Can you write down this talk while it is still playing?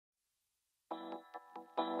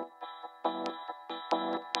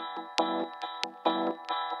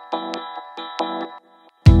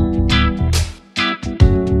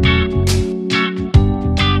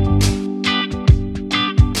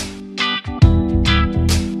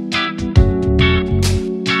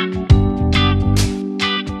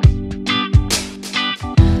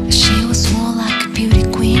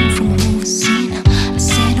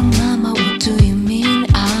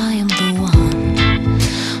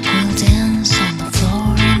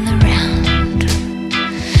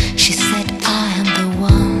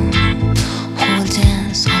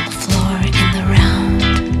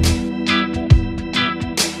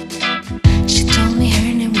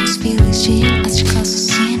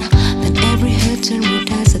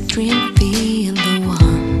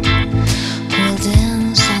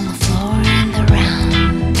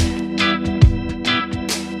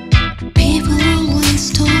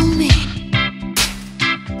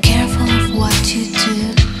you do.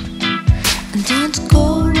 And don't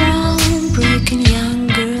go around breaking young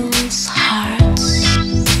girls' hearts.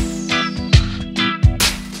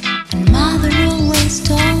 And mother always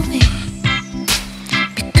told me,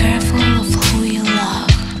 be careful of who you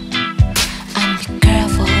love, and be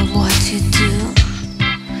careful of what you do,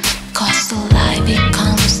 'cause the lie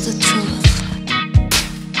becomes the truth.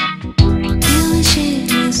 Billie, she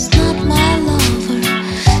is not my lover.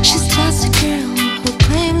 She's just a girl who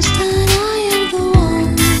claims that I am the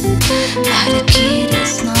one, but the kid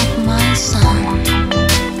is not my son.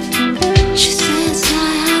 She says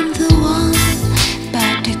I am the one,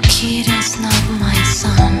 but the kid is not my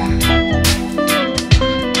son.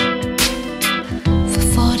 For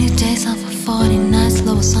 40 days and for 40 nights,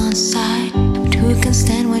 love was on side. But who can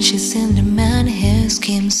stand when she's in the man who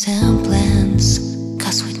schemes and plans?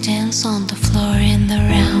 'Cause we dance on the floor in the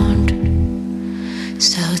round.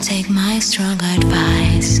 So take my strong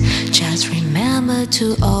advice, just remember to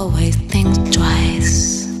always think twice.